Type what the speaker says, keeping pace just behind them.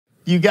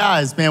You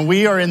guys, man,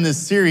 we are in this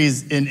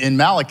series in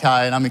Malachi,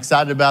 and I'm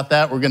excited about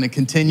that. We're going to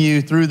continue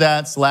through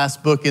that. It's the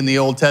last book in the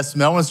Old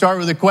Testament. I want to start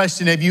with a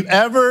question. Have you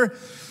ever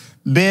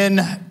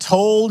been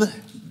told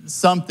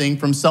something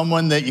from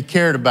someone that you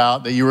cared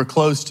about, that you were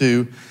close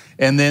to,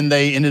 and then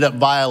they ended up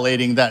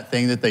violating that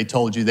thing that they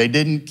told you? They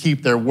didn't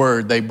keep their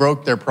word. They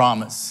broke their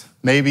promise.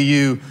 Maybe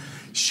you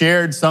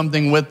shared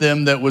something with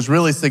them that was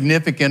really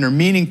significant or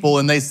meaningful,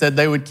 and they said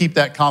they would keep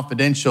that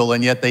confidential,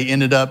 and yet they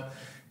ended up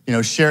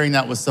sharing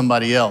that with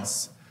somebody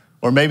else.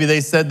 Or maybe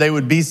they said they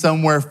would be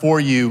somewhere for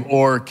you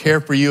or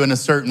care for you in a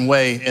certain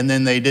way, and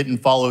then they didn't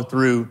follow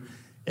through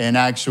and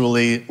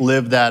actually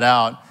live that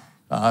out.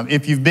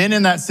 If you've been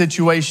in that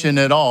situation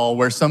at all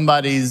where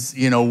somebody's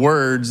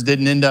words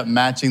didn't end up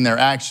matching their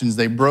actions,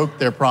 they broke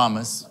their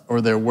promise or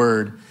their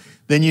word,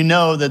 then you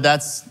know that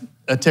that's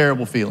a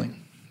terrible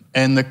feeling.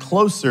 And the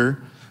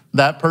closer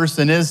that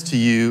person is to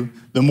you,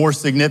 the more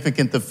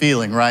significant the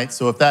feeling, right?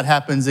 So if that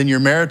happens in your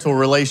marital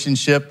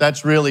relationship,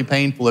 that's really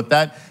painful. If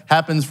that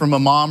happens from a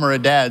mom or a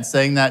dad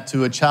saying that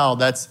to a child,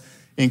 that's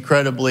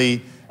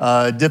incredibly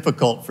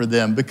difficult for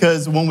them.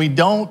 Because when we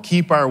don't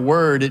keep our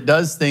word, it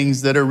does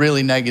things that are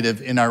really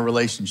negative in our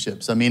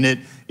relationships. I mean, it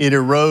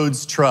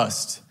erodes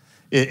trust.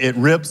 It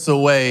rips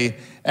away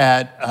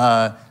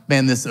at,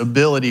 this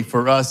ability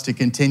for us to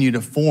continue to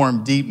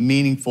form deep,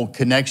 meaningful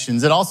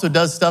connections. It also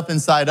does stuff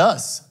inside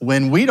us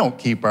when we don't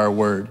keep our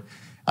word.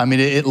 I mean,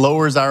 it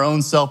lowers our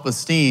own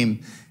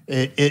self-esteem.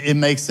 It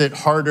makes it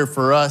harder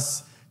for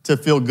us to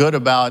feel good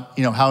about,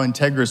 how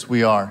integrous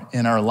we are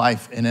in our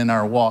life and in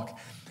our walk.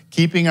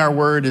 Keeping our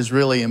word is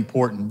really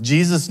important.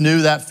 Jesus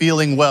knew that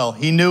feeling well.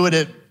 He knew what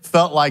it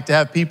felt like to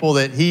have people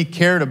that he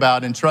cared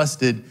about and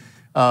trusted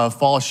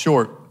fall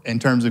short in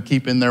terms of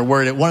keeping their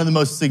word. At one of the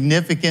most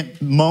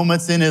significant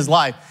moments in his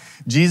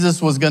life,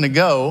 Jesus was going to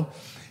go,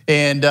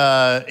 and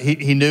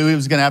he knew he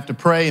was going to have to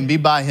pray and be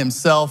by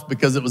himself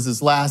because it was his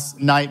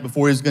last night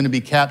before he was going to be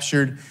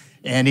captured.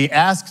 And he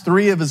asked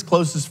 3 of his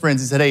closest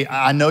friends, he said, hey,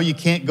 I know you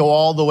can't go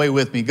all the way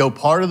with me. Go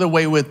part of the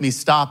way with me,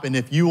 stop, and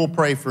if you will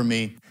pray for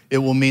me, it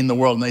will mean the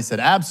world. And they said,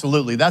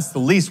 absolutely, that's the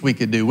least we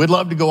could do. We'd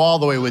love to go all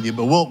the way with you,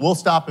 but we'll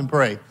stop and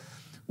pray.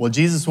 Well,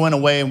 Jesus went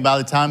away, and by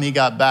the time he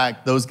got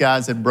back, those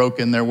guys had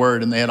broken their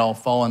word, and they had all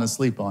fallen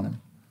asleep on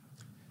him.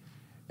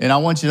 And I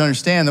want you to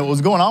understand that what was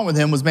going on with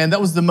him was,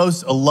 that was the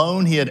most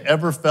alone he had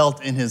ever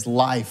felt in his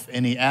life.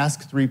 And he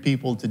asked 3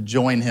 people to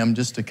join him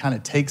just to kind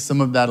of take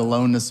some of that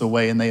aloneness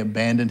away, and they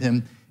abandoned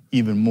him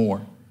even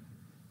more.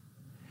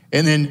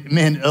 And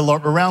then,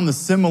 around the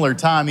similar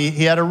time,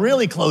 he had a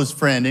really close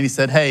friend, and he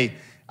said, hey,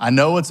 I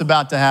know what's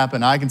about to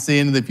happen. I can see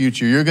into the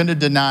future. You're going to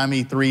deny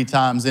me 3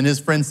 times. And his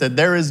friend said,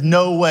 there is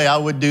no way I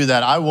would do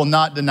that. I will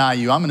not deny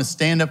you. I'm going to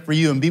stand up for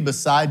you and be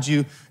beside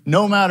you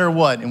no matter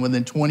what. And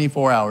within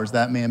 24 hours,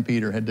 that man,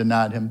 Peter, had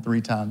denied him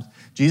 3 times.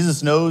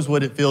 Jesus knows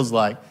what it feels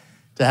like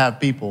to have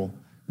people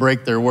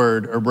break their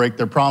word or break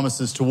their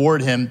promises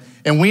toward him.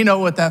 And we know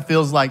what that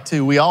feels like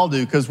too. We all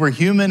do, because we're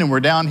human and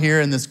we're down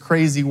here in this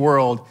crazy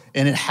world,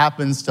 and it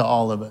happens to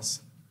all of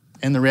us.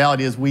 And the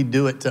reality is we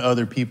do it to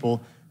other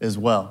people as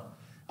well.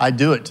 I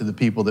do it to the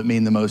people that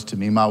mean the most to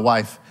me, my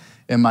wife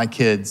and my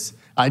kids.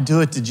 I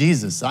do it to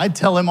Jesus. I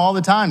tell him all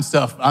the time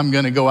stuff I'm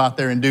going to go out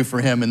there and do for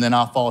him, and then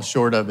I'll fall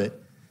short of it.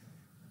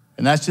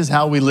 And that's just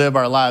how we live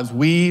our lives.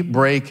 We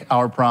break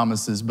our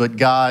promises, but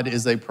God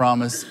is a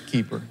promise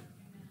keeper.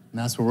 And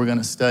that's what we're going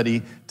to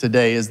study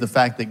today, is the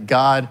fact that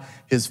God,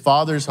 his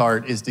Father's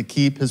heart, is to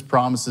keep his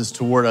promises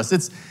toward us.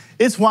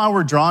 It's why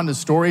we're drawn to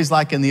stories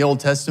like in the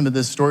Old Testament,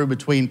 this story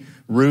between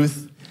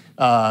Ruth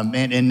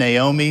and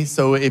Naomi.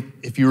 So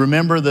if you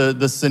remember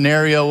the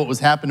scenario, what was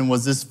happening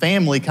was this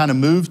family kind of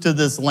moved to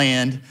this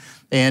land,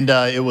 and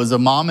it was a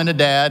mom and a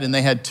dad, and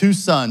they had 2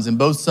 sons, and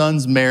both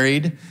sons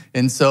married.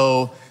 And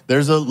so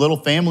there's a little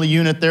family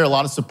unit there, a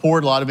lot of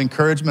support, a lot of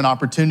encouragement,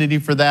 opportunity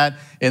for that.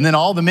 And then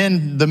all the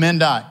men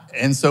died.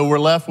 And so we're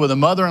left with a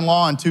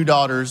mother-in-law and 2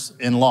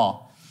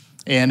 daughters-in-law.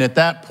 And at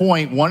that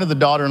point, one of the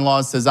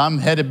daughter-in-laws says, I'm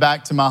headed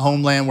back to my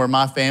homeland where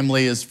my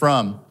family is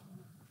from.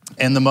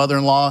 And the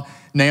mother-in-law,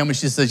 Naomi,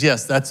 she says,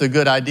 yes, that's a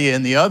good idea.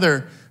 And the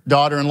other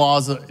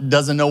daughter-in-law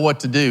doesn't know what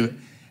to do.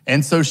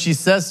 And so she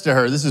says to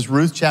her, this is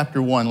Ruth chapter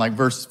 1, like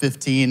verse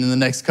 15 in the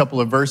next couple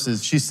of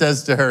verses. She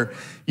says to her,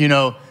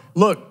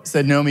 look,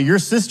 said Naomi, your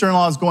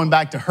sister-in-law is going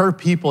back to her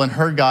people and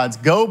her gods.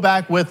 Go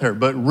back with her.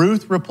 But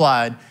Ruth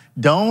replied,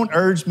 don't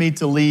urge me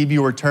to leave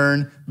you or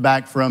turn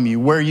back from you.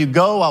 Where you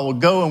go, I will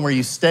go, and where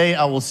you stay,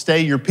 I will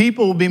stay. Your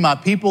people will be my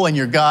people, and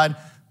your God,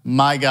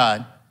 my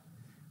God.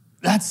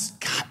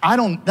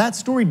 That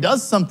story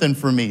does something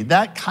for me.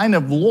 That kind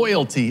of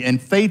loyalty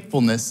and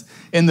faithfulness.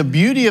 And the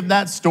beauty of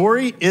that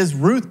story is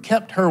Ruth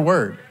kept her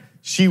word.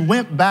 She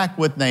went back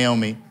with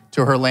Naomi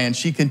to her land.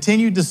 She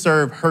continued to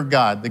serve her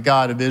God, the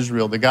God of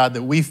Israel, the God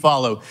that we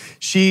follow.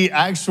 She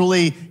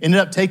actually ended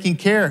up taking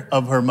care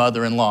of her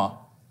mother-in-law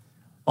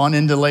on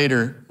into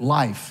later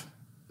life.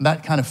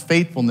 That kind of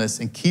faithfulness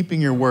and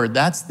keeping your word,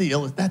 that's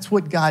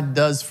what God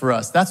does for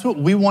us. That's what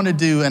we want to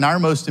do in our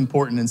most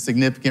important and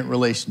significant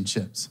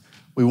relationships.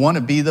 We want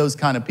to be those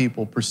kind of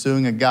people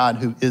pursuing a God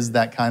who is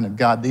that kind of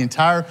God. The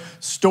entire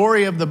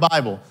story of the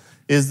Bible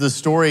is the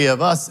story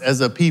of us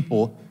as a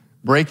people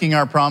breaking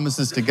our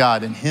promises to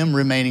God and him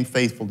remaining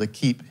faithful to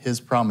keep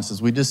his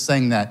promises. We just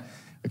sang that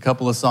a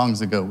couple of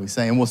songs ago. We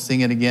sang, and we'll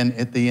sing it again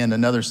at the end,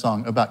 another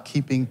song about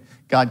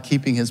God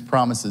keeping his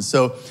promises.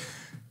 So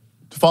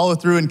to follow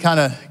through and kind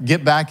of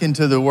get back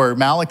into the word,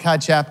 Malachi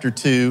chapter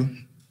 2,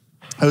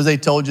 Jose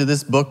told you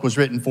this book was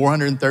written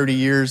 430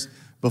 years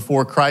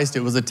before Christ. It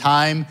was a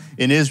time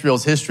in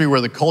Israel's history where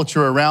the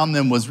culture around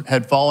them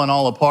had fallen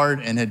all apart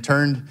and had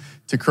turned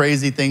to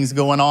crazy things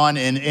going on.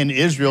 And in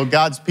Israel,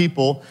 God's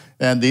people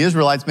and the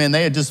Israelites, man,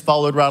 they had just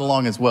followed right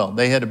along as well.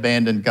 They had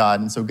abandoned God.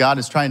 And so God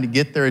is trying to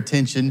get their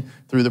attention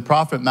through the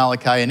prophet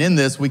Malachi. And in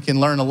this, we can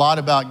learn a lot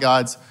about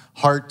God's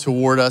heart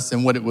toward us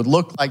and what it would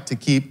look like to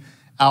keep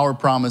our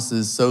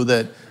promises so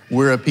that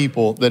we're a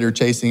people that are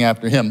chasing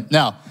after him.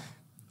 Now,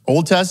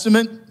 Old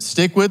Testament,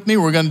 stick with me.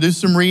 We're going to do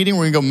some reading.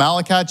 We're going to go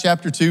Malachi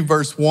chapter 2,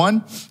 verse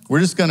 1.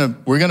 We're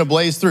going to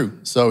blaze through.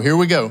 So here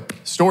we go.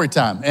 Story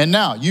time. And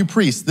now, you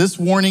priests, this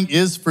warning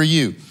is for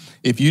you.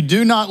 If you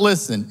do not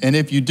listen, and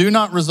if you do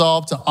not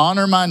resolve to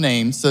honor my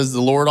name, says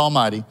the Lord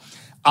Almighty,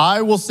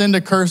 I will send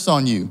a curse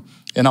on you,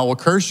 and I will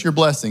curse your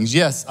blessings.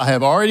 Yes, I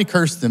have already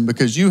cursed them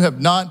because you have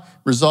not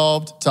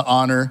resolved to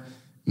honor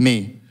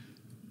me.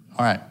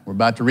 All right, we're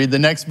about to read the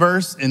next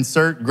verse.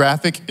 Insert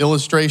graphic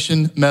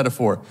illustration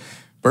metaphor.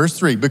 Verse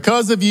 3,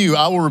 because of you,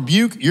 I will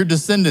rebuke your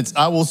descendants.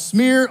 I will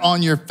smear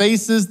on your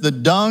faces the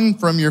dung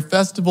from your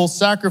festival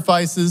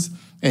sacrifices,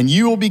 and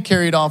you will be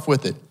carried off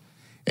with it.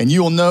 And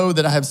you will know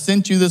that I have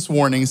sent you this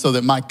warning so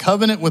that my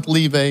covenant with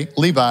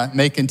Levi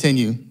may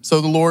continue.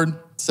 So the Lord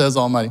says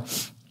Almighty,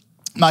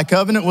 my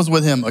covenant was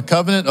with him, a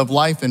covenant of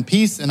life and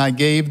peace, and I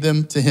gave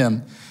them to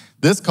him.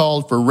 This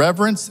called for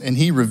reverence, and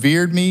he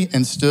revered me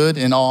and stood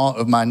in awe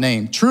of my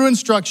name. True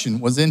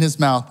instruction was in his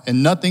mouth,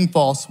 and nothing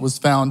false was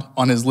found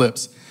on his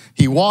lips.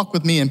 He walked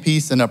with me in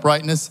peace and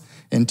uprightness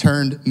and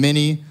turned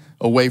many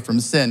away from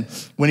sin.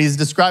 When he's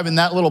describing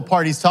that little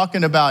part, he's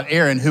talking about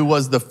Aaron, who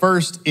was the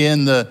first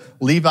in the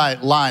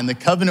Levite line. The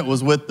covenant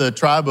was with the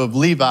tribe of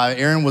Levi.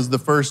 Aaron was the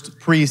first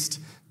priest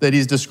that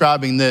he's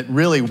describing that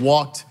really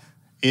walked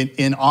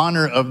in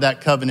honor of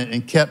that covenant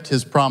and kept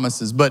his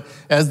promises. But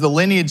as the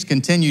lineage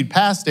continued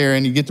past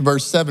Aaron, you get to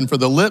verse 7, for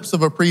the lips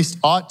of a priest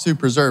ought to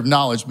preserve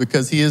knowledge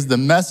because he is the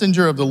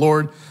messenger of the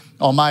Lord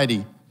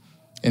Almighty.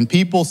 And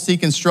people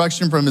seek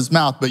instruction from his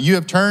mouth, but you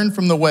have turned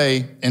from the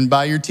way, and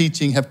by your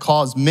teaching have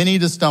caused many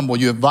to stumble.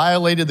 You have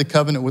violated the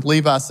covenant with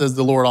Levi, says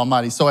the Lord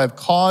Almighty. So I have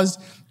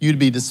caused you to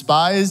be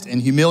despised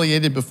and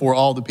humiliated before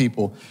all the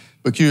people,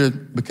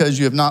 because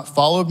you have not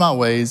followed my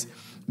ways,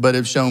 but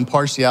have shown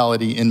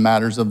partiality in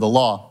matters of the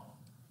law.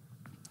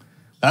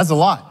 That's a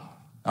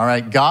lot, all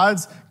right?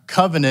 God's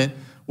covenant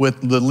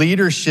with the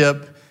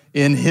leadership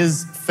in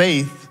his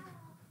faith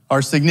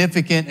are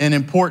significant and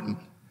important.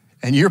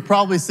 And you're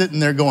probably sitting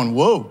there going,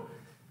 whoa,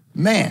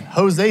 man,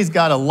 Jose's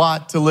got a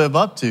lot to live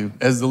up to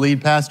as the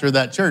lead pastor of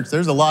that church.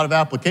 There's a lot of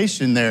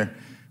application there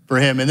for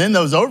him. And then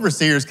those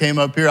overseers came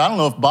up here. I don't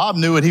know if Bob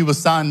knew what he was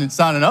signing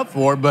up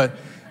for, but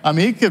I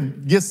mean, he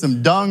could get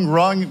some dung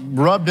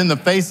rubbed in the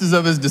faces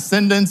of his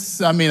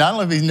descendants. I mean, I don't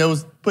know if he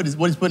knows what he's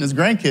putting his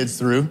grandkids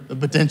through, the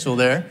potential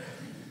there.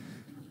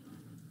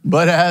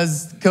 But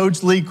as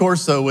Coach Lee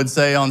Corso would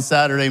say on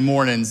Saturday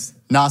mornings,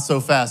 not so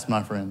fast,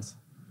 my friends.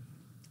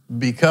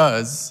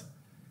 Because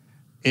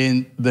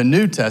in the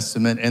New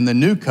Testament and the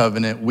New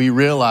Covenant, we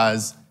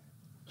realize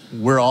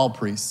we're all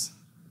priests.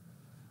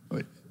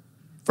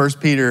 1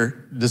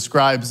 Peter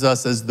describes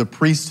us as the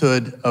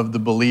priesthood of the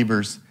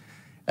believers.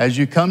 As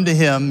you come to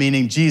him,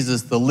 meaning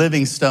Jesus, the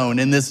living stone,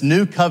 in this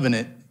new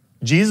covenant,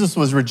 Jesus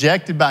was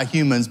rejected by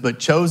humans, but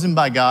chosen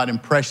by God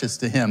and precious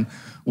to him.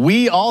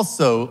 We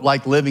also,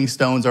 like living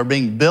stones, are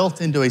being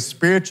built into a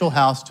spiritual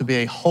house to be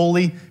a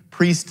holy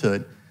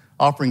priesthood,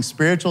 offering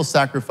spiritual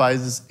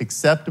sacrifices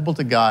acceptable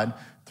to God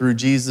through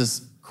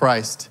Jesus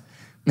Christ.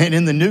 Man,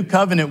 in the new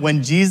covenant,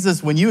 when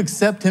you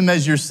accept him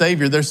as your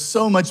Savior, there's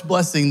so much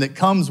blessing that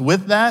comes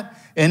with that.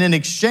 And in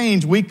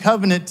exchange, we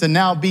covenant to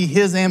now be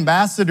his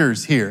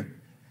ambassadors here.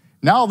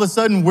 Now, all of a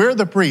sudden, we're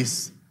the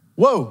priests.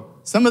 Whoa,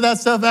 some of that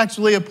stuff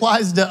actually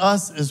applies to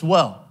us as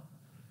well.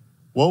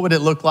 What would it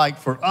look like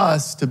for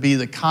us to be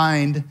the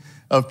kind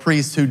of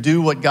priests who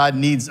do what God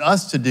needs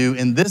us to do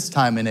in this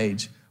time and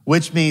age?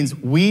 Which means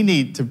we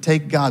need to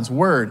take God's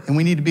word and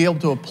we need to be able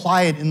to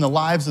apply it in the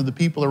lives of the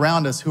people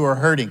around us who are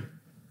hurting.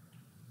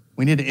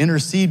 We need to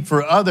intercede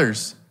for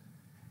others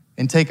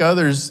and take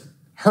others'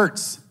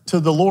 hurts to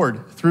the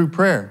Lord through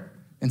prayer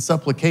and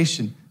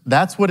supplication.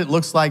 That's what it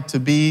looks like to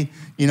be,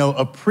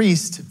 a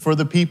priest for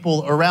the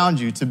people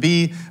around you, to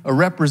be a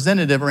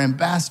representative or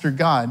ambassador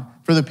God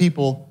for the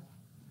people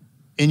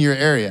in your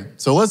area.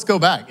 So let's go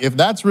back. If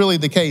that's really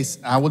the case,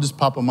 I will just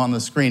pop them on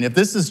the screen. If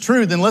this is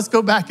true, then let's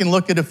go back and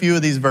look at a few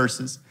of these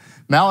verses.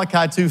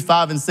 Malachi 2,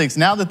 5, and 6.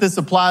 Now that this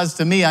applies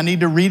to me, I need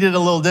to read it a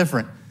little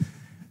different.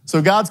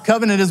 So God's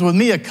covenant is with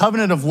me, a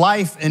covenant of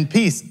life and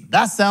peace.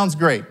 That sounds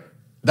great.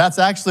 That's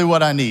actually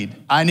what I need.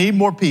 I need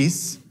more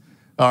peace,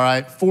 all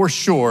right, for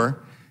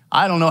sure.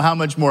 I don't know how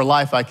much more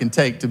life I can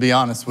take, to be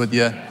honest with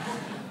you.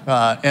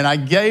 And I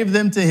gave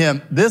them to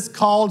him. This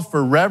called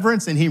for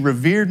reverence, and he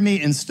revered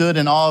me and stood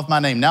in awe of my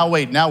name. Now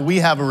wait, now we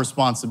have a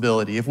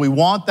responsibility. If we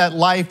want that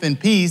life and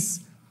peace,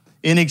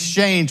 in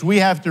exchange, we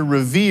have to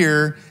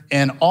revere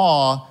and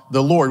awe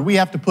the Lord. We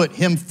have to put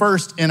him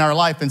first in our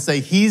life and say,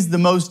 he's the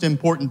most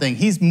important thing.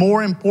 He's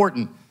more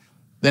important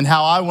than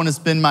how I want to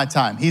spend my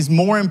time. He's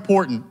more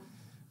important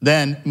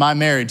than my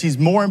marriage. He's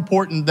more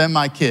important than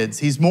my kids.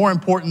 He's more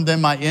important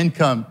than my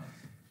income.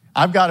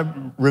 I've got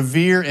to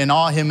revere and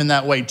awe him in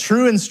that way.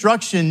 True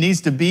instruction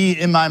needs to be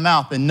in my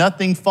mouth, and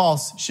nothing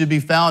false should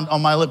be found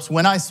on my lips.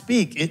 When I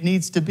speak, it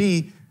needs to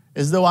be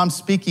as though I'm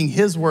speaking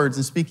his words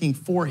and speaking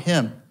for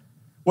him.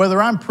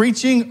 Whether I'm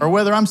preaching or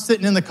whether I'm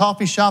sitting in the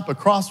coffee shop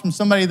across from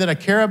somebody that I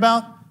care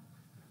about,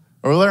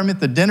 or whether I'm at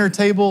the dinner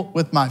table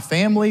with my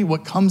family,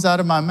 what comes out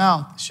of my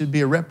mouth should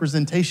be a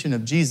representation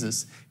of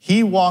Jesus.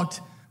 He walked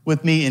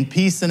with me in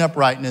peace and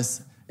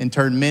uprightness and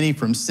turned many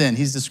from sin.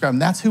 He's describing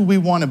that's who we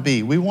want to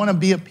be. We want to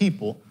be a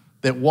people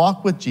that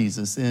walk with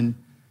Jesus in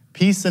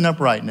peace and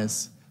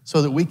uprightness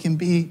so that we can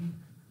be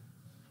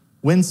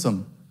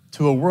winsome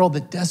to a world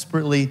that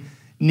desperately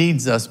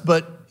needs us.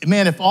 But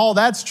man, if all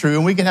that's true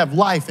and we can have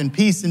life and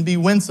peace and be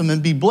winsome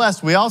and be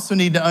blessed, we also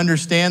need to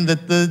understand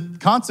that the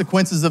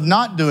consequences of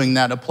not doing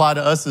that apply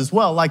to us as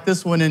well. Like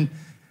this one in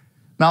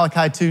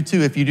Malachi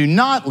 2:2, if you do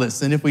not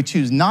listen, if we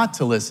choose not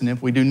to listen,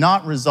 if we do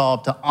not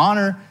resolve to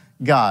honor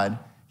God,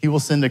 he will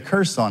send a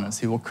curse on us.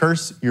 He will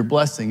curse your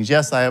blessings.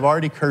 Yes, I have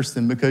already cursed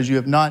them because you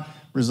have not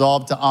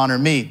resolved to honor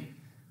me.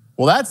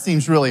 Well, that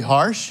seems really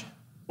harsh.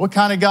 What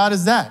kind of God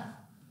is that?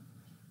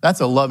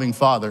 That's a loving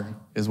father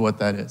is what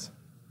that is.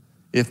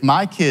 If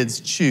my kids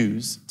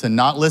choose to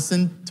not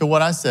listen to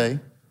what I say,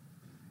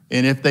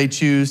 and if they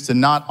choose to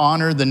not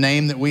honor the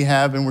name that we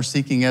have and we're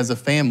seeking as a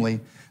family,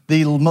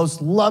 the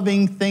most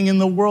loving thing in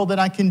the world that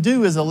I can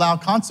do is allow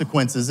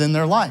consequences in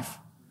their life.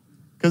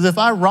 Because if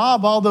I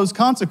rob all those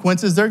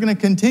consequences, they're going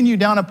to continue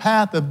down a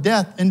path of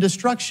death and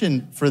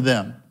destruction for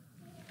them.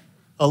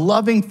 A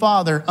loving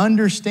father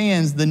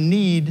understands the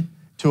need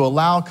to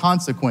allow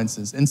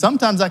consequences. And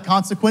sometimes that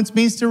consequence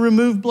means to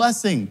remove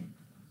blessing.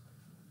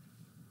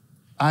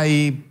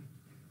 i.e.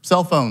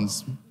 cell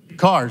phones,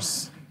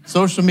 cars,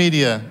 social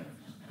media.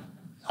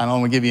 I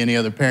don't want to give you any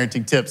other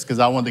parenting tips because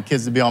I want the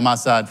kids to be on my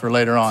side for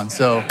later on.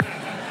 So,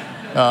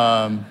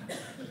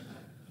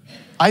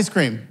 ice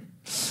cream.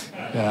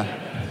 Yeah.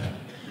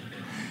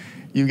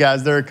 You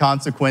guys, there are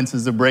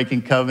consequences of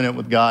breaking covenant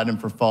with God and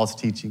for false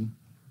teaching.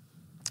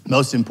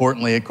 Most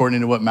importantly,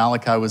 according to what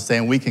Malachi was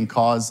saying, we can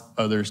cause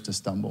others to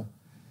stumble.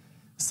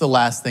 It's the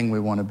last thing we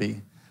want to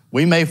be.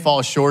 We may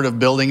fall short of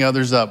building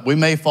others up. We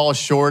may fall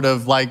short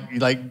of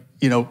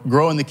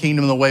growing the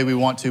kingdom the way we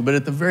want to, but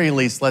at the very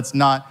least, let's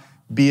not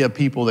be a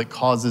people that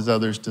causes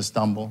others to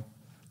stumble.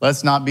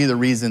 Let's not be the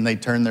reason they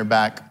turn their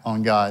back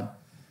on God.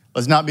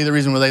 Let's not be the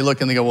reason where they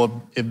look and they go,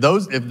 well,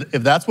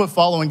 if that's what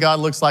following God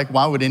looks like,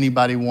 why would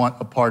anybody want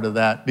a part of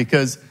that?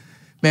 Because,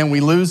 man,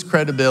 we lose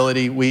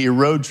credibility, we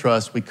erode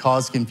trust, we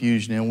cause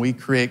confusion, and we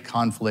create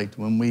conflict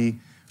when we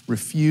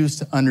refuse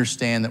to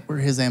understand that we're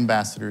his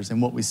ambassadors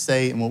and what we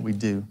say and what we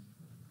do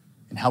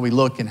and how we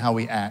look and how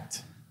we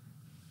act.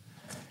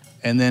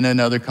 And then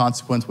another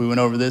consequence, we went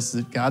over this,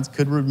 is that God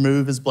could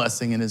remove his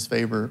blessing and his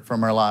favor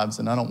from our lives,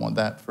 and I don't want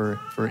that for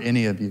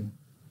any of you.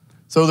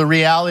 So the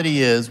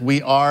reality is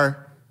we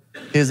are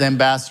his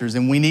ambassadors,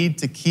 and we need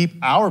to keep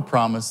our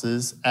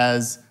promises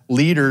as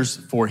leaders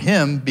for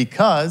him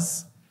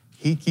because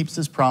he keeps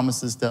his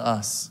promises to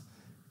us,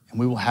 and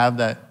we will have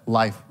that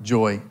life,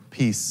 joy,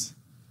 peace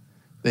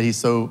that he's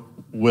so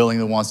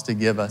willing and wants to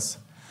give us.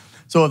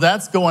 So if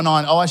that's going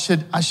on, I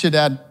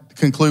should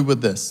conclude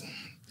with this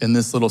in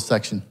this little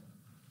section.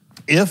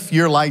 If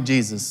you're like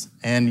Jesus,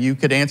 and you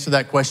could answer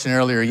that question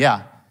earlier,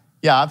 yeah,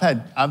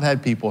 I've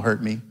had people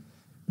hurt me,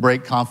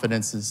 break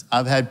confidences.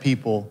 I've had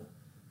people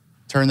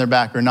turn their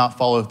back or not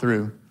follow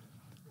through.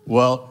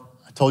 Well,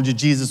 I told you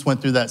Jesus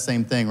went through that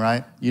same thing,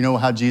 right? You know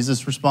how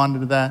Jesus responded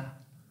to that?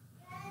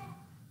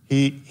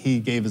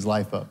 He gave his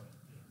life up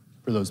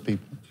for those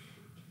people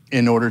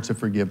in order to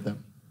forgive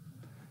them.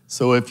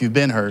 So if you've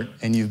been hurt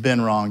and you've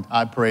been wronged,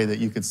 I pray that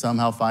you could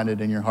somehow find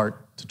it in your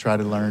heart to try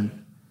to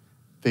learn,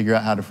 figure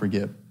out how to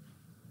forgive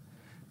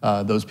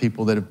those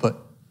people that have put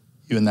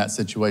you in that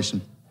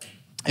situation.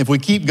 If we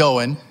keep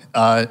going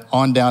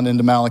on down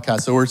into Malachi,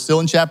 so we're still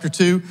in chapter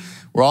 2,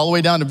 we're all the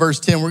way down to verse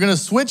 10. We're going to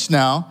switch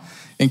now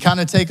and kind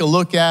of take a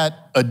look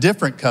at a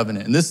different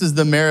covenant, and this is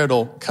the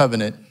marital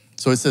covenant.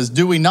 So it says,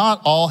 do we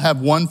not all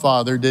have one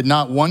Father? Did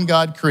not one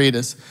God create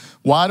us?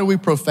 Why do we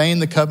profane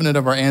the covenant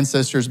of our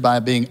ancestors by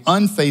being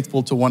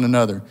unfaithful to one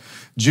another?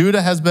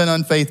 Judah has been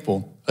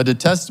unfaithful. A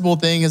detestable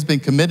thing has been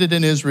committed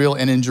in Israel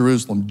and in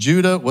Jerusalem.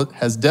 Judah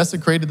has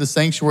desecrated the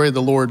sanctuary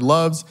the Lord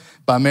loves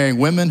by marrying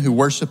women who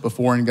worship a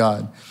foreign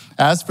god.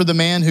 As for the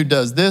man who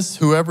does this,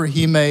 whoever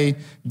he may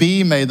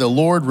be, may the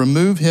Lord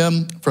remove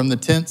him from the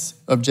tents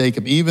of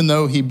Jacob, even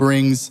though he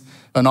brings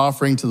an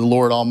offering to the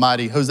Lord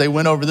Almighty. Jose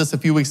went over this a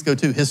few weeks ago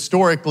too.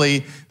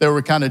 Historically, there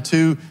were kind of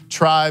two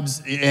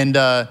tribes, and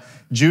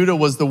Judah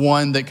was the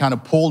one that kind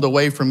of pulled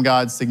away from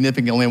God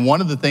significantly. And one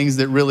of the things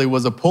that really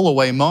was a pull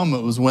away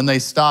moment was when they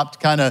stopped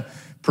kind of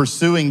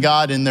pursuing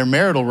God in their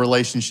marital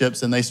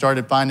relationships and they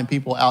started finding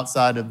people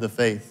outside of the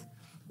faith,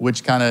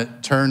 which kind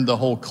of turned the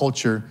whole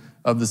culture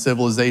of the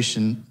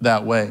civilization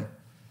that way.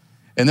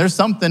 And there's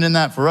something in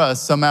that for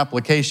us, some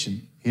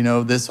application. You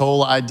know, this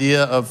whole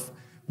idea of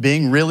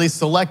being really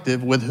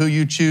selective with who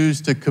you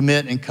choose to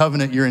commit and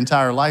covenant your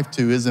entire life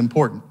to is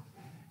important.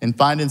 And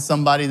finding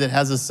somebody that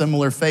has a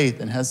similar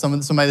faith and has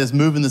somebody that's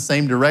moving the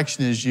same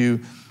direction as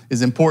you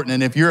is important.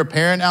 And if you're a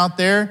parent out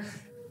there,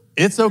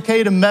 it's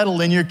okay to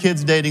meddle in your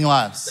kids' dating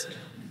lives.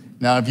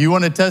 Now, if you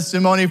want a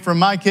testimony from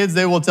my kids,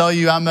 they will tell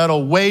you I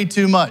meddle way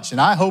too much.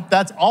 And I hope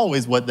that's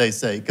always what they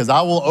say, because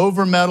I will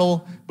over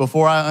meddle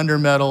before I under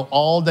meddle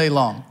all day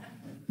long.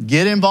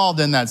 Get involved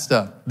in that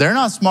stuff. They're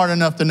not smart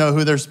enough to know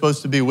who they're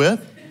supposed to be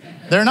with.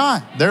 They're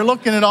not. They're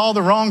looking at all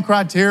the wrong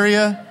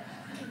criteria.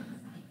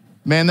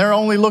 Man, they're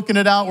only looking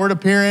at outward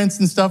appearance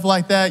and stuff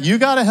like that. You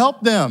got to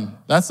help them.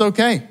 That's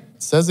okay.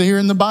 It says it here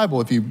in the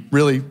Bible if you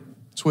really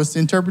twist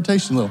the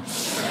interpretation a little.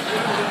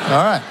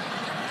 All right.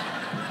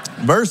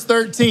 Verse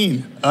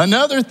 13,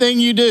 another thing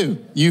you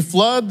do, you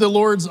flood the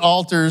Lord's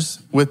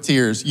altars with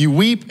tears. You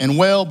weep and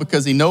wail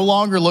because he no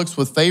longer looks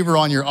with favor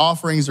on your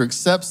offerings or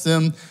accepts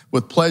them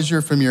with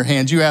pleasure from your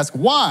hands. You ask,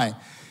 why?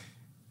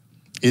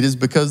 It is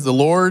because the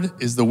Lord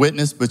is the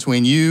witness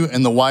between you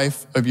and the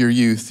wife of your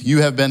youth.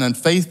 You have been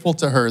unfaithful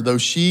to her, though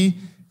she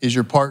is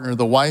your partner,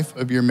 the wife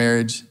of your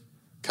marriage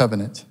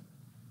covenant.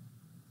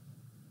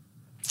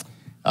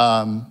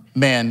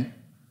 Man,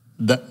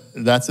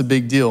 that's a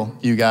big deal,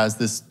 you guys.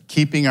 This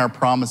keeping our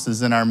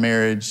promises in our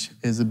marriage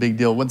is a big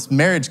deal. What's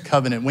marriage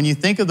covenant? When you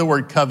think of the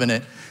word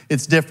covenant,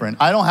 it's different.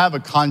 I don't have a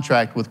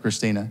contract with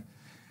Christina.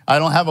 I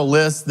don't have a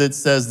list that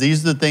says,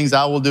 these are the things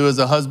I will do as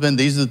a husband.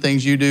 These are the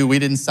things you do. We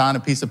didn't sign a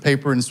piece of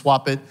paper and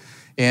swap it.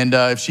 And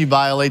if she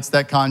violates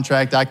that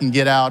contract, I can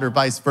get out, or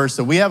vice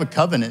versa. We have a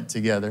covenant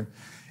together.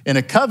 And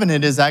a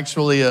covenant is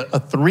actually a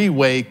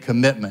three-way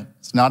commitment.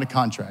 It's not a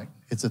contract.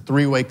 It's a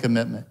three-way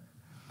commitment.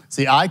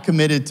 See, I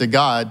committed to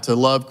God to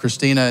love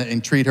Christina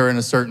and treat her in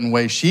a certain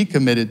way. She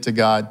committed to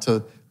God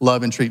to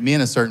love and treat me in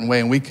a certain way.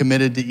 And we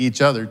committed to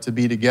each other to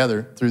be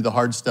together through the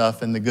hard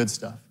stuff and the good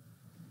stuff.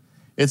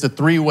 It's a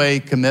three-way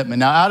commitment.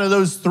 Now, out of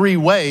those three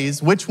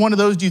ways, which one of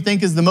those do you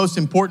think is the most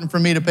important for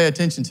me to pay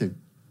attention to?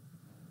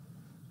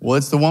 Well,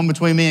 it's the one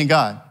between me and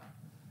God.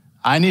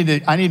 I need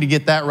to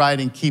get that right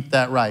and keep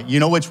that right.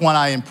 You know which one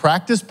I in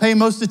practice pay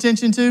most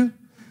attention to?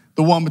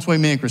 The one between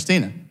me and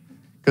Christina.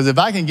 Because if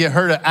I can get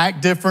her to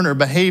act different or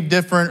behave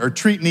different or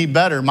treat me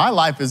better, my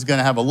life is going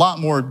to have a lot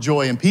more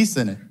joy and peace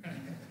in it.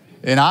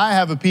 And I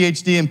have a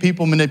PhD in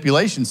people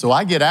manipulation, so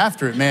I get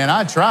after it, man.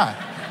 I try.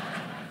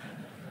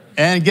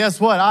 And guess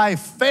what? I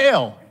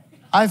fail.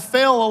 I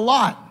fail a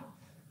lot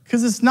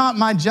because it's not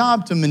my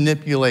job to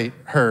manipulate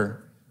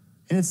her.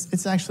 And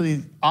it's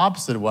actually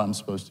opposite of what I'm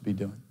supposed to be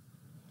doing.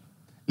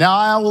 Now,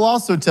 I will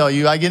also tell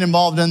you, I get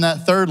involved in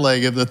that third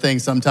leg of the thing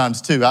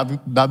sometimes too.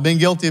 I've been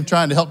guilty of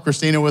trying to help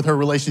Christina with her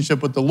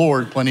relationship with the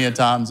Lord plenty of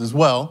times as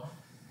well,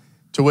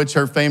 to which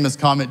her famous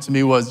comment to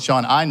me was,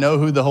 Shawn, I know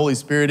who the Holy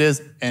Spirit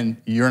is, and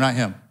you're not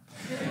him.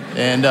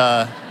 And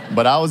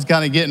but I was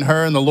kind of getting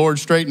her and the Lord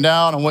straightened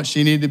out on what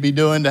she needed to be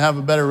doing to have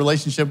a better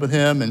relationship with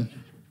him, and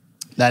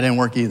that didn't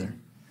work either.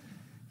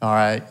 All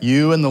right,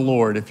 you and the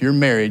Lord, if you're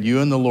married,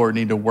 you and the Lord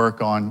need to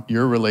work on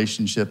your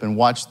relationship and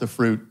watch the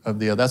fruit of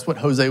the other. That's what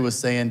Jose was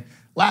saying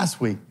last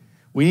week.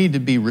 We need to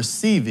be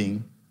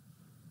receiving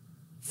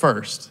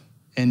first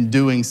and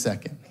doing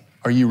second.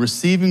 Are you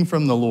receiving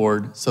from the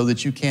Lord so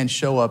that you can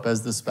show up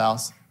as the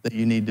spouse that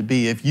you need to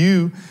be? If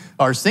you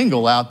are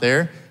single out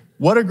there,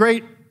 what a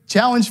great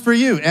challenge for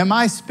you. Am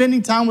I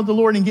spending time with the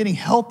Lord and getting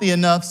healthy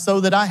enough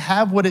so that I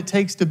have what it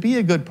takes to be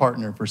a good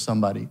partner for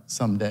somebody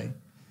someday?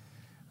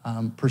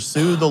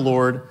 Pursue the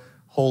Lord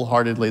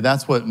wholeheartedly.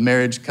 That's what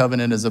marriage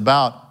covenant is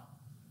about.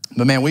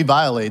 But man, we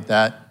violate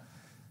that.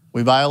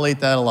 We violate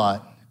that a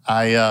lot.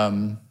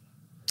 I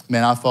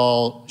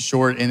fall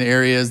short in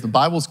areas. The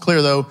Bible's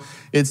clear though.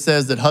 It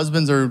says that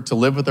husbands are to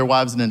live with their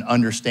wives in an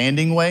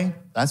understanding way.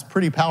 That's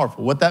pretty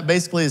powerful. What that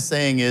basically is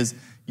saying is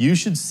you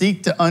should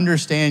seek to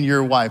understand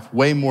your wife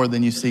way more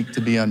than you seek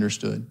to be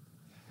understood.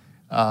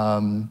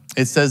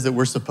 It says that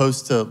we're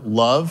supposed to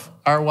love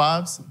our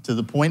wives to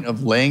the point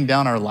of laying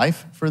down our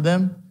life for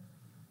them.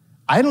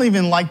 I don't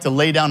even like to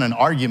lay down an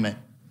argument.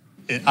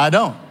 I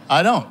don't.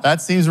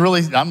 That seems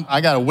really,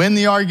 I got to win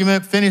the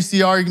argument, finish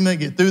the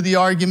argument, get through the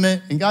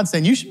argument. And God's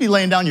saying, you should be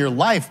laying down your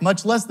life,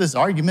 much less this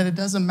argument. It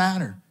doesn't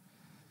matter.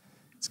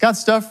 It's got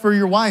stuff for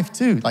your wife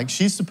too. Like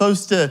she's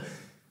supposed to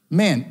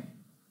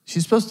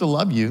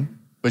love you,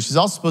 but she's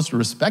also supposed to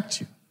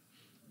respect you.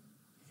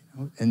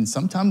 And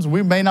sometimes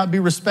we may not be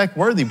respect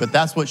worthy, but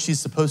that's what she's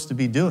supposed to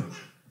be doing.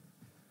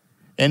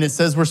 And it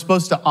says we're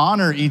supposed to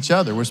honor each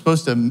other. We're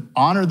supposed to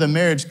honor the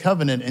marriage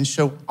covenant and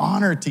show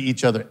honor to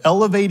each other,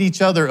 elevate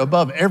each other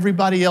above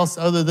everybody else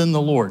other than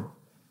the Lord.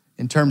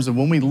 In terms of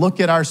when we look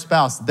at our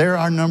spouse, they're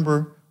our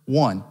number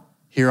one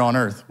here on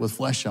earth with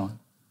flesh on.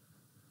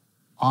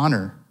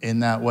 honor in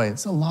that way.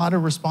 It's a lot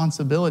of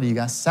responsibility. You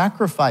got to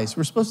sacrifice.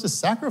 We're supposed to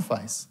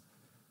sacrifice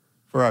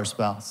for our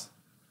spouse.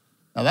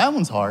 Now that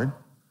one's hard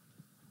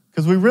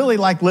because we really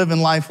like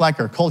living life like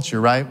our culture,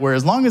 right? Where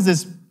as long as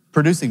it's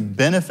producing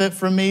benefit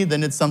from me,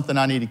 then it's something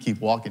I need to keep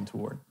walking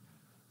toward.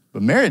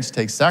 But marriage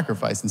takes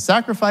sacrifice, and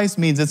sacrifice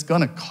means it's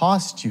gonna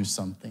cost you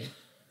something.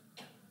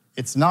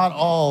 It's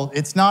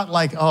not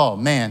like, oh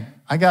man,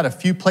 I got a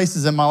few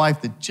places in my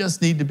life that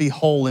just need to be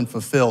whole and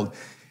fulfilled.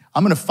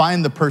 I'm gonna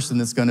find the person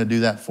that's gonna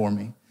do that for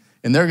me,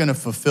 and they're gonna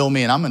fulfill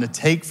me, and I'm gonna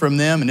take from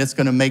them, and it's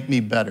gonna make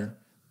me better.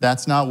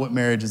 That's not what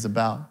marriage is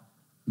about.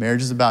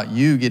 Marriage is about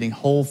you getting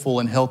whole, full,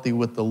 and healthy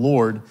with the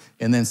Lord,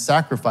 and then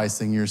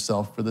sacrificing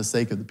yourself for the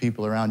sake of the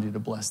people around you to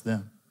bless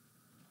them.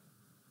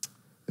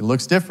 It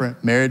looks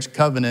different. Marriage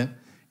covenant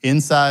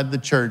inside the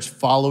church,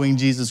 following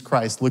Jesus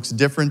Christ, looks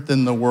different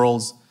than the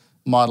world's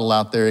model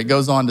out there. It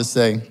goes on to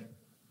say,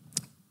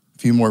 a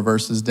few more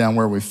verses down,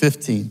 where we're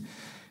 15.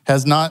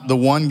 Has not the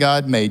one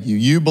God made you?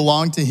 You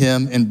belong to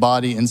him in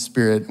body and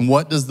spirit. And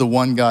what does the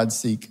one God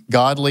seek?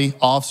 Godly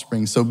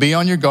offspring. So be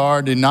on your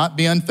guard and not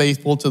be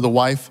unfaithful to the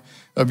wife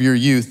of your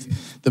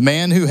youth. The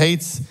man who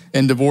hates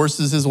and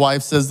divorces his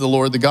wife, says the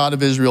Lord, the God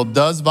of Israel,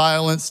 does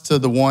violence to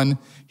the one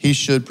he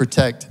should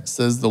protect,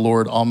 says the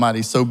Lord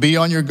Almighty. So be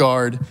on your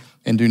guard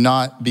and do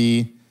not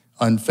be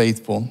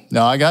unfaithful.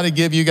 Now, I got to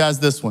give you guys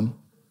this one.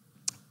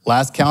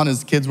 Last count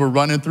as kids were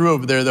running through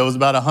over there was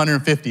about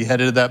 150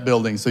 headed to that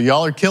building. So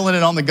y'all are killing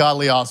it on the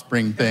godly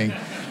offspring thing.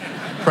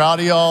 Proud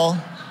of y'all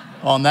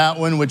on that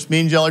one, which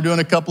means y'all are doing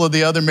a couple of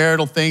the other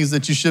marital things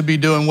that you should be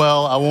doing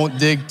well. I won't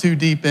dig too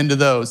deep into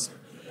those.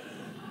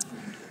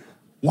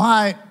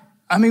 Why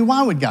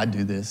would God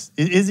do this?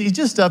 Is he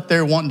just up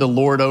there wanting to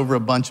lord over a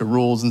bunch of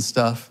rules and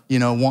stuff,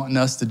 wanting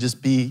us to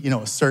just be,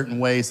 a certain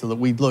way so that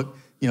we look,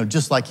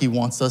 just like he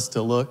wants us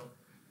to look?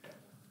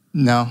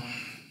 No,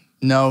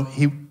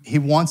 he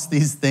wants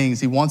these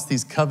things. He wants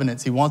these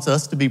covenants. He wants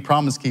us to be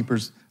promise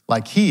keepers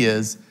like he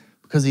is,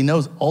 because he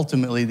knows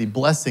ultimately the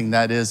blessing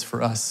that is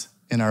for us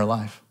in our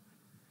life.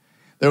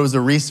 There was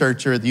a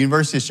researcher at the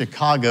University of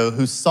Chicago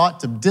who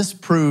sought to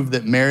disprove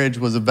that marriage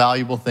was a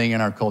valuable thing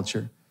in our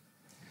culture.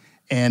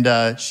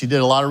 And she did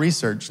a lot of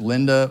research.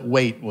 Linda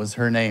Waite was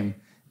her name.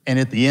 And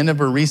at the end of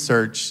her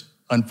research,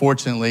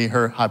 unfortunately,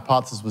 her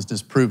hypothesis was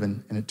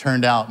disproven. And it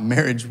turned out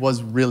marriage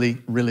was really,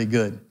 really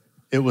good.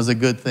 It was a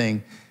good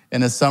thing.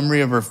 And a summary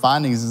of her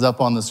findings is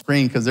up on the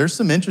screen because there's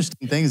some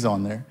interesting things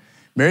on there.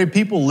 Married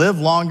people live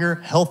longer,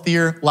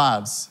 healthier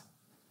lives.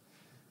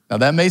 Now,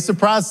 that may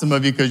surprise some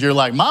of you because you're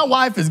like, my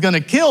wife is going to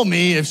kill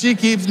me if she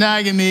keeps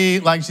nagging me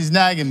like she's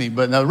nagging me.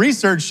 But the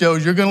research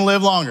shows you're going to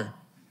live longer.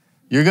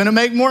 You're going to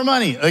make more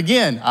money.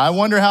 Again, I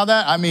wonder how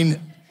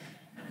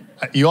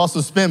you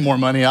also spend more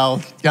money. I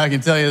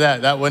can tell you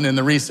that. That wasn't in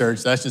the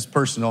research. That's just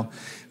personal.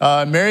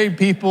 Married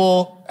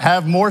people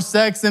have more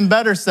sex and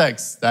better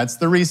sex. That's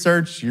the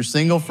research. Your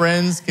single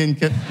friends can...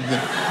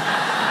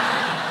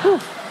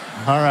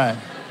 All right.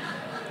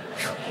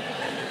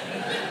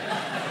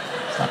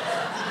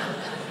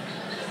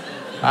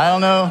 I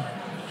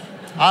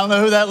don't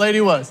know who that lady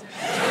was. All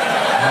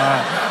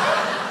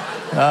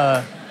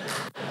right.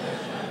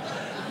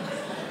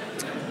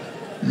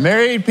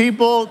 Married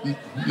people,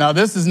 now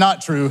this is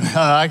not true,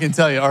 I can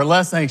tell you, are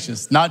less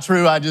anxious. Not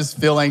true, I just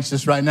feel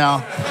anxious right now,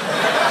 a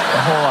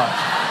whole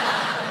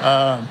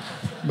lot.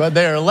 But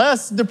they are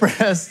less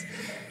depressed.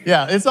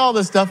 Yeah, it's all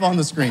the stuff on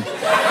the screen.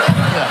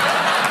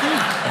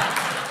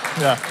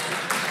 Yeah.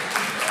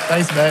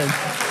 Thanks, babe.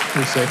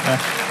 Appreciate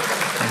that.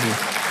 Thank you.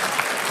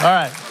 All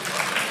right.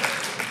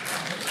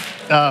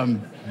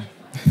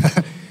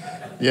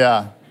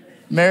 Yeah,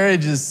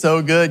 marriage is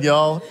so good,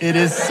 y'all. It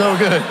is so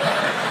good.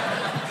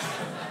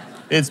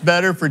 It's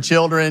better for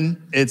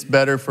children. It's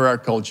better for our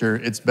culture.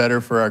 It's better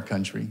for our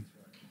country.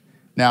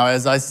 Now,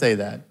 as I say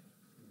that,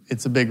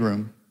 it's a big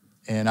room.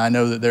 And I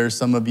know that there are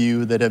some of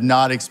you that have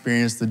not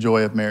experienced the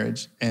joy of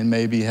marriage and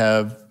maybe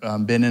have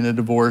been in a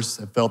divorce,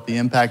 have felt the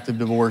impact of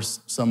divorce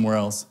somewhere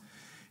else.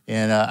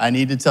 And I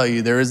need to tell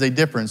you, there is a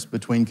difference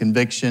between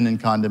conviction and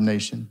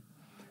condemnation.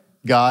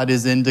 God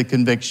is into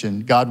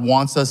conviction. God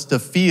wants us to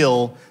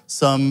feel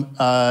some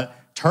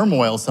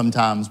turmoil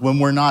sometimes when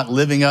we're not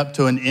living up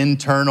to an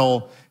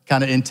internal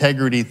kind of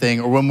integrity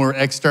thing, or when we're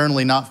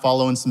externally not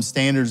following some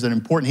standards that are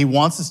important. He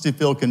wants us to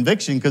feel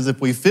conviction, because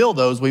if we feel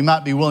those, we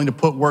might be willing to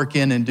put work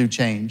in and do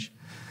change.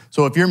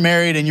 So if you're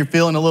married and you're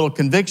feeling a little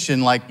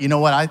conviction, like, you know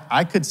what,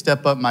 I could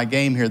step up my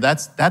game here.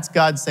 That's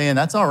God saying,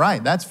 that's all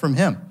right. That's from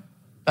him.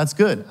 That's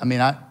good.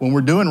 When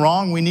we're doing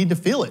wrong, we need to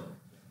feel it.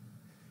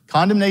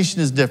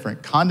 Condemnation is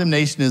different.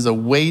 Condemnation is a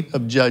weight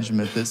of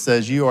judgment that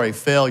says you are a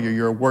failure,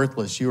 you're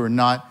worthless, you are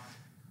not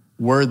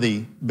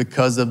worthy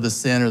because of the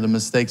sin or the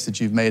mistakes that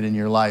you've made in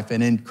your life.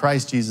 And in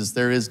Christ Jesus,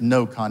 there is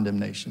no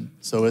condemnation.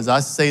 So as I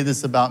say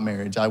this about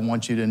marriage, I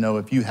want you to know,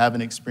 if you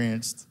haven't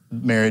experienced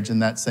marriage in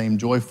that same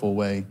joyful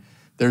way,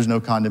 there's no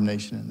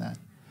condemnation in that.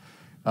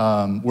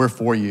 We're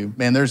for you.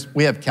 Man,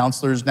 we have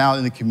counselors now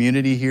in the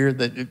community here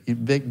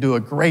that do a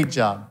great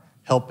job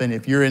helping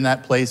if you're in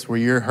that place where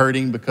you're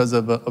hurting because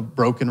of a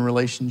broken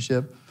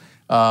relationship.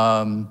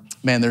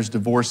 Man, there's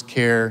divorce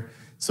care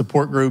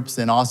support groups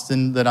in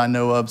Austin that I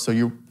know of, so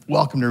you're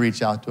welcome to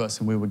reach out to us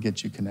and we will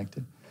get you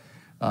connected.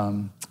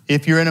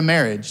 If you're in a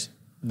marriage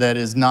that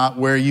is not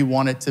where you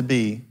want it to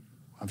be,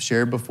 I've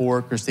shared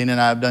before, Christina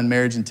and I have done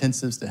marriage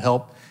intensives to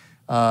help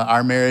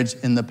our marriage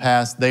in the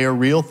past. They are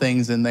real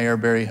things and they are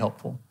very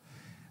helpful.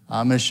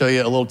 I'm going to show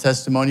you a little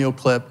testimonial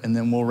clip and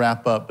then we'll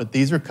wrap up. But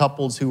these are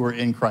couples who were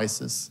in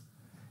crisis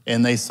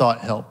and they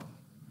sought help.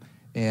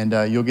 And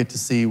you'll get to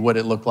see what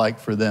it looked like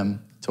for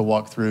them to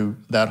walk through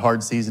that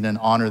hard season and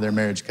honor their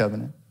marriage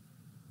covenant.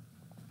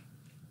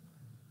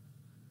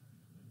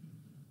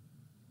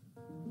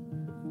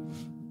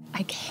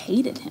 I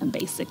hated him,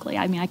 basically.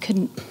 I mean, I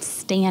couldn't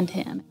stand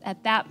him.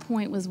 At that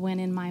point was when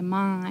in my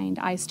mind,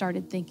 I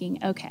started thinking,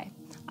 okay,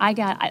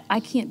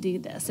 I can't do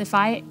this.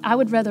 I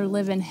would rather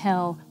live in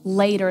hell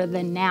later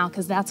than now,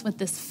 because that's what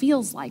this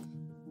feels like.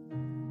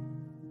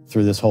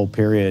 Through this whole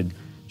period,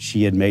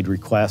 she had made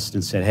requests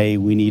and said, hey,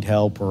 we need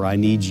help, or I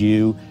need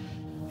you,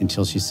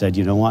 until she said,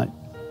 you know what?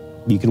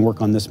 You can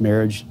work on this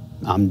marriage.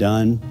 I'm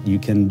done. You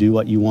can do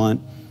what you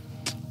want.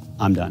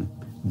 I'm done.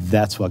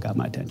 That's what got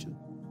my attention.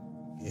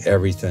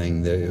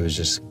 Everything, it was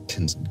just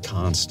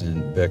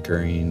constant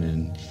bickering.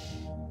 And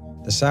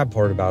the sad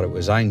part about it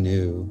was I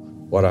knew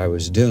what I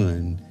was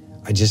doing.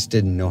 I just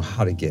didn't know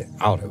how to get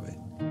out of it.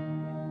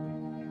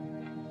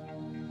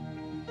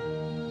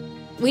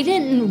 We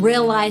didn't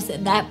realize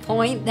at that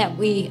point that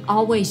we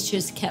always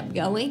just kept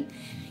going.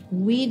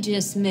 We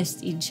just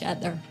missed each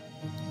other.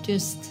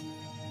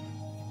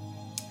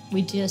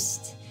 We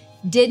just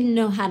didn't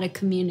know how to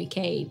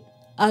communicate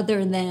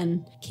other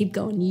than keep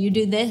going. You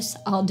do this,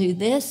 I'll do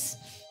this.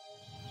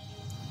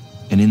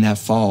 And in that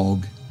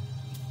fog,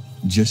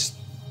 just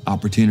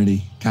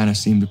opportunity kind of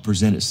seemed to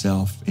present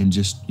itself and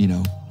just,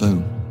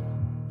 boom.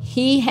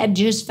 He had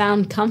just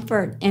found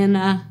comfort in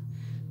a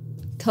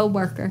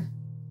coworker.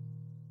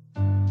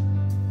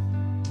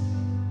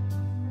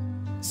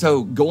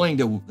 So going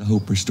to the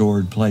Hope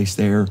Restored place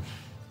there,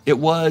 it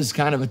was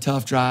kind of a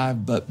tough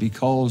drive, but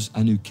because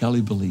I knew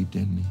Kelly believed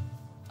in me,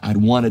 I'd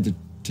wanted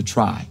to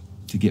try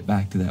to get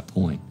back to that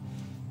point.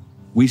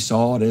 We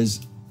saw it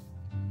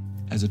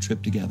as a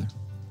trip together.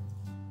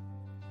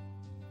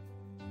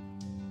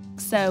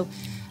 So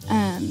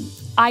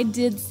I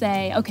did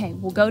say, okay,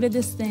 we'll go to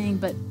this thing,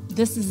 but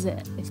this is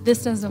it. If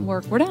this doesn't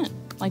work, we're done.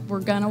 Like, we're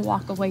gonna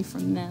walk away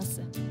from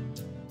this.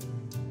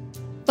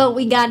 But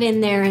we got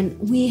in there and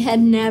we had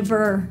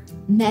never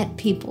met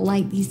people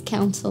like these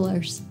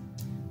counselors.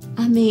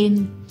 I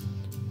mean,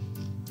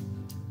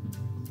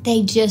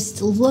 they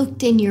just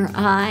looked in your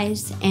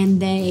eyes and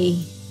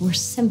they were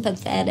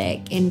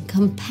sympathetic and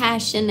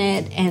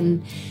compassionate,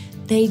 and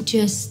they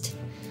just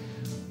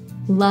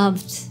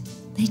loved.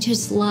 They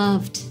just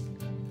loved.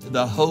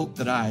 The hope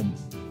that I'd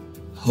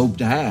hoped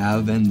to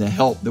have and the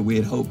help that we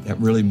had hoped, that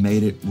really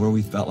made it where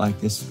we felt like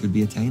this could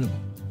be attainable.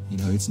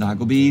 It's not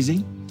gonna be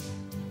easy,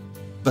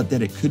 but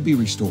that it could be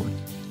restored.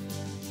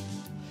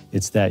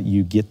 It's that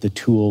you get the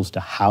tools to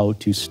how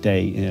to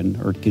stay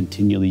in or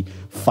continually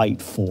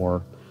fight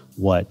for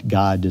what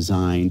God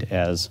designed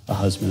as a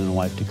husband and a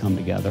wife to come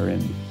together.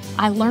 And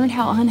I learned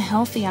how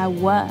unhealthy I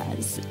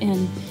was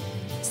in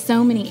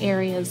so many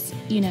areas,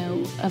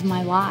 of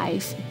my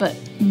life, but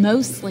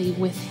mostly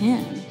with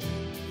him.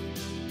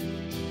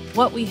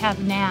 What we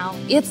have now,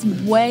 it's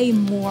way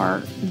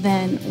more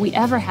than we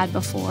ever had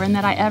before and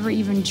that I ever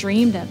even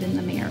dreamed of in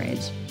the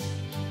marriage.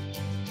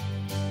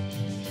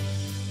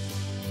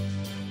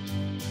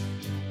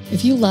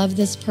 If you love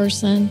this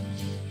person,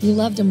 you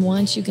loved him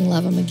once, you can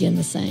love him again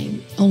the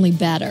same, only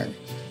better.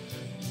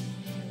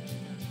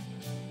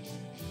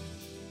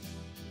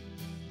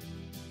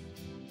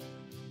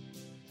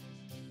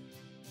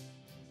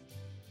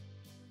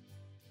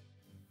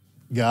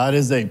 God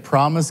is a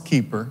promise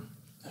keeper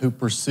who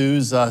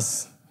pursues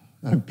us,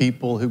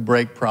 people who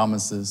break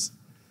promises,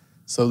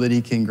 so that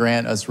he can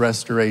grant us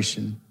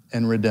restoration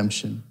and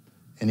redemption.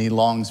 And he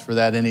longs for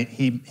that, and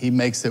he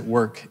makes it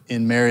work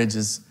in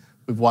marriages.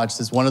 We've watched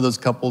this. One of those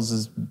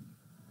couples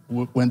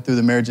went through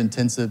the marriage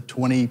intensive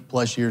 20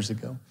 plus years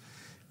ago,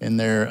 and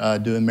they're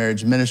doing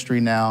marriage ministry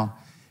now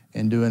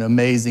and doing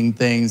amazing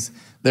things.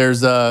 There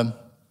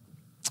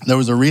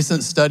was a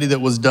recent study that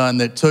was done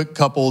that took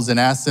couples and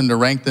asked them to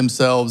rank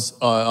themselves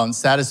on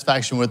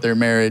satisfaction with their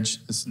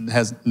marriage. This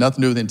has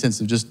nothing to do with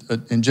intensive, just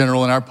in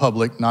general in our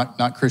public,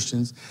 not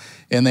Christians.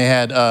 And they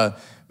had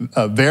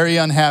very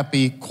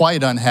unhappy,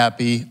 quite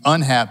unhappy,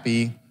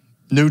 unhappy,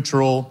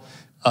 neutral,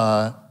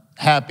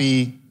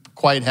 happy,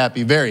 quite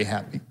happy, very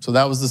happy. So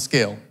that was the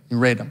scale. You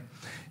rate them.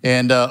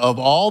 And of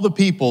all the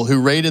people who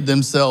rated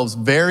themselves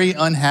very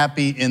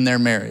unhappy in their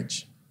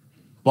marriage,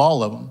 of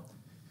all of them,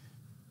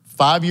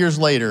 5 years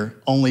later,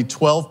 only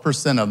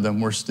 12% of them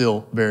were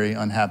still very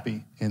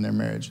unhappy in their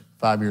marriage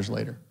 5 years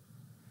later.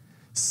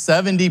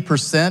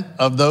 70%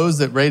 of those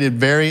that rated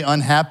very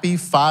unhappy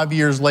 5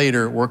 years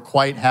later were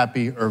quite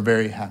happy or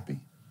very happy.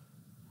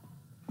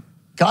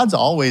 God's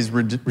always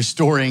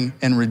restoring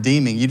and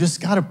redeeming. You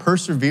just got to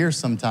persevere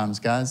sometimes,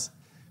 guys.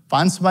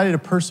 Find somebody to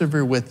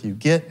persevere with you.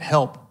 Get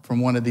help from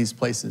one of these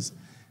places.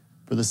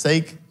 For the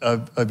sake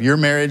of your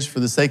marriage,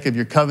 for the sake of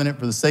your covenant,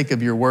 for the sake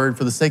of your word,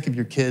 for the sake of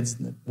your kids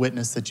and the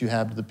witness that you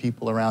have to the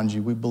people around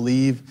you, we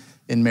believe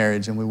in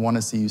marriage and we want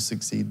to see you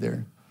succeed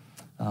there.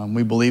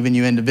 We believe in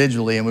you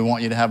individually and we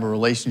want you to have a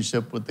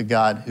relationship with the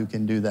God who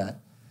can do that.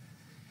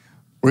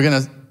 We're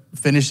going to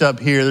finish up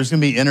here. There's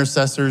going to be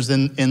intercessors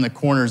in the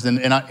corners. And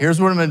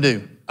here's what I'm going to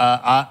do.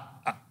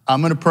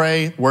 I'm going to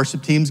pray.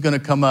 Worship team's going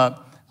to come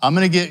up. I'm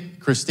going to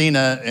get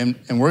Christina, and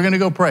we're going to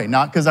go pray.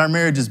 Not because our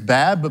marriage is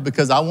bad, but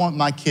because I want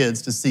my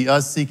kids to see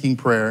us seeking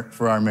prayer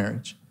for our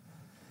marriage.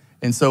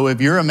 And so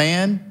if you're a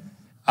man,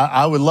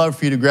 I would love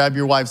for you to grab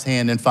your wife's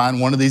hand and find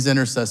one of these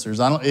intercessors.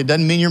 It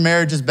doesn't mean your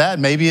marriage is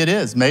bad. Maybe it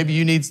is. Maybe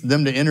you need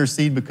them to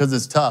intercede because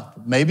it's tough.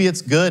 Maybe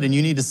it's good and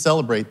you need to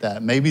celebrate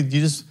that. Maybe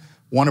you just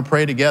want to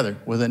pray together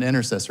with an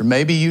intercessor.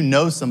 Maybe you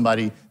know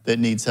somebody that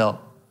needs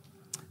help.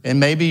 And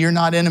maybe you're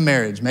not in a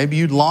marriage. Maybe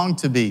you'd long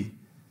to be.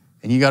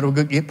 And you got to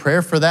get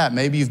prayer for that.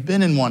 Maybe you've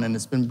been in one and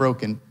it's been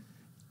broken.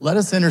 Let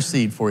us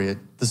intercede for you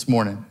this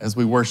morning as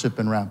we worship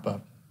and wrap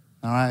up.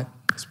 All right,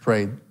 let's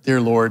pray. Dear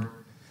Lord,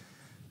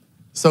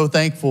 so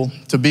thankful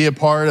to be a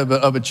part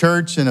of a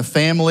church and a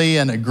family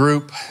and a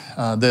group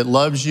that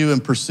loves you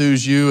and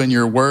pursues you and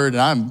your word.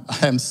 And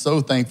I'm so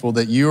thankful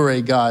that you are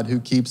a God who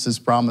keeps his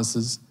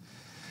promises.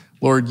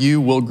 Lord, you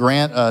will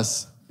grant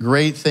us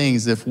great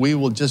things if we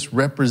will just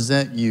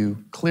represent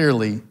you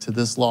clearly to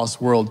this lost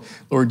world.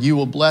 Lord, you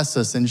will bless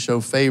us and show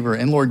favor.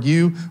 And Lord,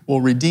 you will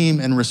redeem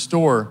and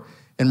restore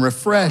and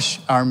refresh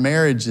our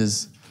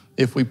marriages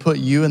if we put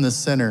you in the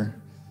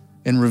center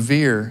and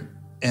revere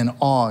and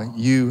awe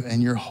you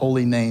and your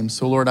holy name.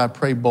 So Lord, I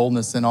pray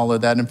boldness in all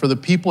of that. And for the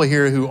people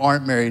here who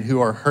aren't married,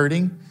 who are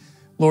hurting,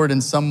 Lord,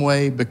 in some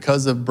way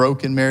because of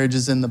broken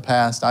marriages in the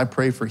past, I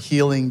pray for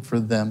healing for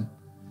them.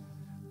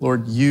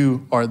 Lord,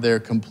 you are their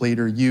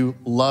completer. You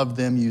love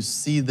them. You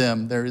see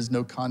them. There is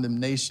no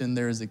condemnation.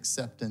 There is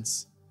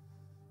acceptance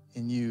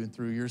in you and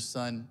through your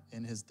son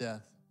and his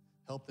death.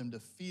 Help them to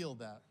feel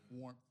that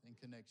warmth and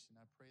connection.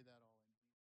 I pray that.